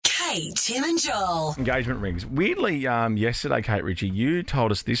Hey, Tim and Joel. Engagement rings. Weirdly, yesterday, Kate Ritchie, you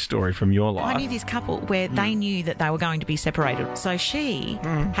told us this story from your life. I knew this couple where they knew that they were going to be separated. So she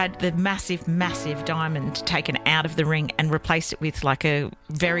had the massive, massive diamond taken out of the ring and replaced it with like a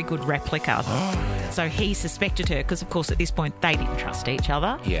very good replica. So he suspected her because, of course, at this point they didn't trust each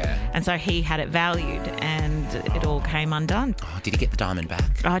other. Yeah. And so he had it valued and it all came undone. Oh, did he get the diamond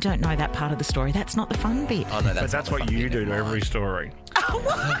back? I don't know that part of the story. That's not the fun bit. Oh, no, But that's not the what fun you bit do of to mine. every story.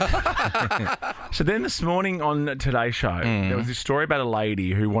 So then this morning on Today's Show, there was this story about a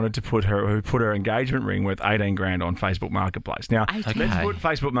lady who wanted to put her engagement ring worth 18 grand on Facebook Marketplace. Now, let's put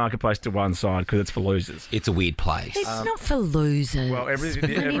Facebook Marketplace to one side because it's for losers. It's a weird place. It's not for losers. Well, every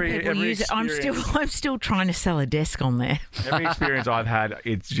People use it. I'm still trying to sell a desk on there. every experience I've had,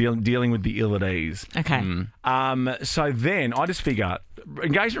 it's dealing with the ill at ease. Okay. So then I just figure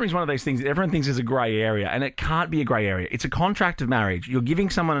engagement ring is one of these things that everyone thinks is a grey area, and it can't be a grey area. It's a contract of marriage. You're giving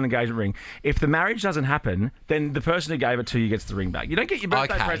someone an engagement ring. If the marriage doesn't happen, then the person who gave it to you gets the ring back. You don't get your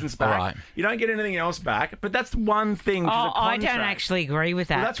birthday presents back. all right. You don't get anything else back. But that's one thing. Which is a I contract. don't actually agree with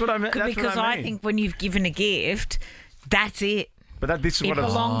that. Well, that's what I mean. Because I think when you've given a gift, that's it. But this is It what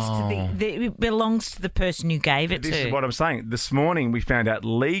it belongs to the person who gave it This to. is what I'm saying. This morning we found out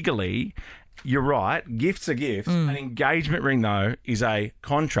legally, you're right, gifts are gifts. An engagement ring, though, is a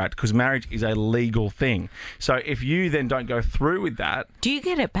contract because marriage is a legal thing. So if you then don't go through with that, Do you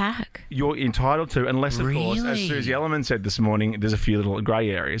get it back? you're entitled to, unless, of course, as Really? Susie Ellerman said this morning, there's a few little grey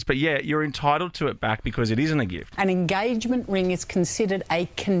areas. But yeah, you're entitled to it back because it isn't a gift. An engagement ring is considered a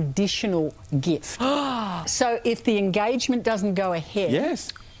conditional gift. So if the engagement doesn't go ahead,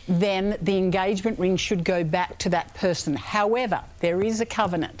 then the engagement ring should go back to that person. However, there is a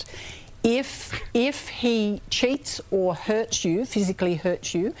covenant. If he cheats or hurts you, physically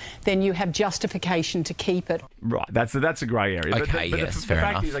hurts you, then you have justification to keep it. Right, that's a grey area. Okay, yes, the fair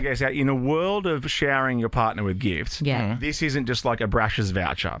fact enough. is, I guess, in a world of showering your partner with gifts, Yeah. this isn't just like a Brash's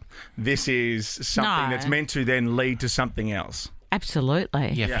voucher. This is something No. that's meant to then lead to something else. Absolutely.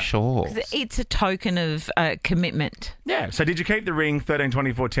 Yeah, for sure. It's a token of commitment. Yeah. So did you keep the ring 13,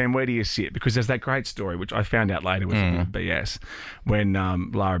 24, 10? Where do you sit? Because there's that great story, which I found out later was a bit of BS, when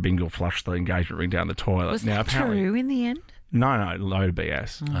Lara Bingle flushed the engagement ring down the toilet. Was now, that apparently, true in the end? No, load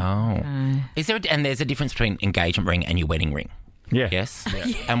BS. Oh. And there's a difference between engagement ring and your wedding ring. Yeah. Yes?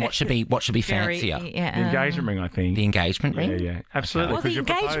 And what should be fancier? The engagement ring, I think. The engagement ring? Yeah, absolutely. Well, the 'cause you're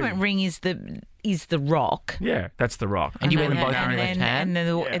engagement proposing. ring is the rock. Yeah, that's the rock. And you wear them then- both on your left hand? And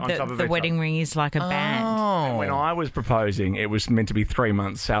then Yeah, on top of the each wedding other. ring is like a band. Oh. When I was proposing, it was meant to be 3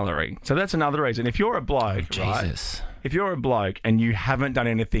 months' salary. So that's another reason. If you're a bloke, right? Jesus. If you're a bloke and you haven't done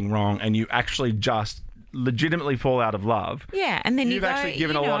anything wrong and you actually just legitimately fall out of love, Yeah, and then You've you go, actually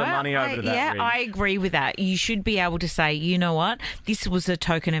given a lot of money over to that Yeah, ring. I agree with that. You should be able to say, you know what, this was a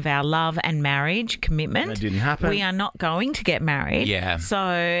token of our love and marriage commitment. That didn't happen. We are not going to get married. Yeah.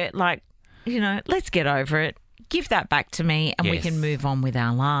 So, let's get over it. Give that back to me, and we Yes. can move on with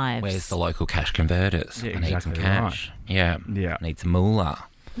our lives. Where's the local cash converters? Yeah, I need some exactly cash. Yeah. Yeah. Need some moolah.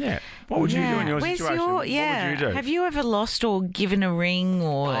 yeah. What would you do in your Where's situation? Your, What would you do? Have you ever lost or given a ring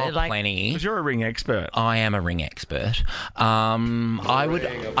or Plenty. Because you're a ring expert. I am a ring expert.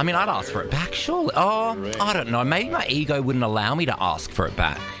 I'd ask for it back, surely. Oh, I don't know. Maybe my ego wouldn't allow me to ask for it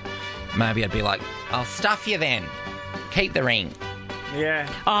back. Maybe I'd be like, I'll stuff you then. Keep the ring. Yeah.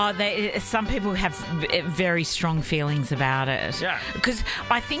 some people have very strong feelings about it. Yeah. Because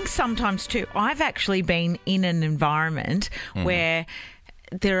I think sometimes too, I've actually been in an environment where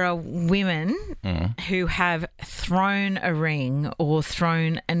there are women who have thrown a ring or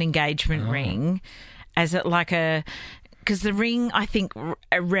thrown an engagement ring as because the ring, I think,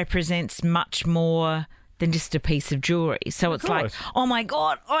 represents much more than just a piece of jewellery. So it's like, course. oh my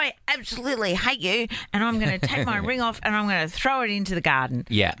God, I absolutely hate you, and I'm going to take my ring off and I'm going to throw it into the garden.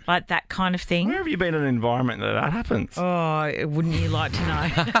 Yeah. Like that kind of thing. Where have you been in an environment that happens? Oh, wouldn't you like to know?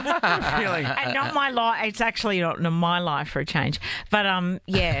 Feeling. And not my life. It's actually not my life for a change. But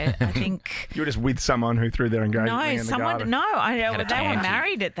yeah, I think You're just with someone who threw their engagement ring in the garden. they a were tangent.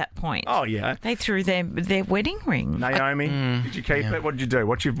 married at that point. Oh yeah. They threw their wedding ring. Naomi, did you keep it? What did you do?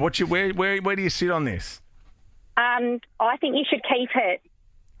 Where do you sit on this? I think you should keep it.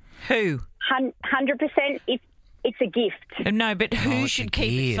 Who? 100%. It's a gift. No, but who it's a should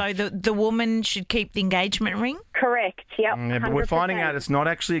keep it? So gift. the woman should keep the engagement ring? Correct. Yep. Yeah, but we're finding 100%. out it's not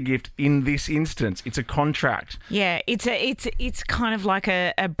actually a gift in this instance. It's a contract. Yeah, it's kind of like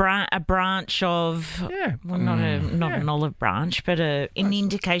a branch of well, not an olive branch, but an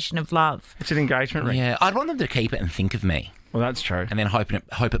indication of love. It's an engagement ring. Yeah. I'd want them to keep it and think of me. Well, that's true. And then hope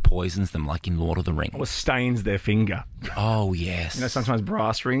it poisons them, like in Lord of the Rings. Or stains their finger. Oh, yes. You know, sometimes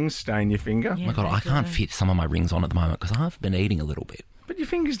brass rings stain your finger. Oh, my God, I can't fit some of my rings on at the moment because I've been eating a little bit. But your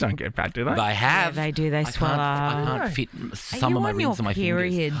fingers don't get bad, do they? They have. Yeah, they do. They swell up. I can't fit some you of my on rings your on my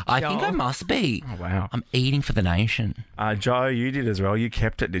period, fingers. I think Joel? I must be. Oh, wow. I'm eating for the nation. Joe, you did as well. You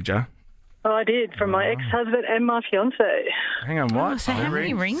kept it, did you? I did, from my ex-husband and my fiancé. Hang on, what? Oh, so how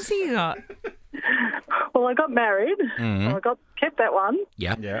many rings have you got? Well, I got married. I kept that one.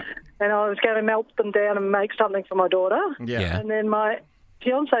 Yep. Yeah. And I was going to melt them down and make something for my daughter. Yeah. And then my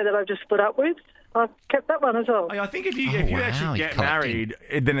fiancé that I've just split up with, I kept that one as well. I think if you wow, actually you're get collecting. married,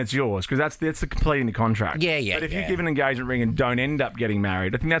 then it's yours because that's the completing the contract. Yeah, yeah, But if yeah. you give an engagement ring and don't end up getting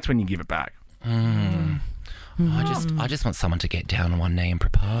married, I think that's when you give it back. I just want someone to get down on one knee and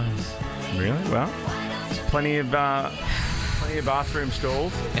propose. Really? Well, there's plenty of bathroom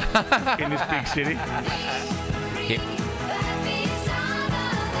stalls in this big city. Yep.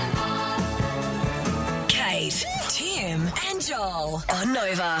 Kate, Tim, and Joel on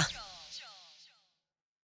Nova.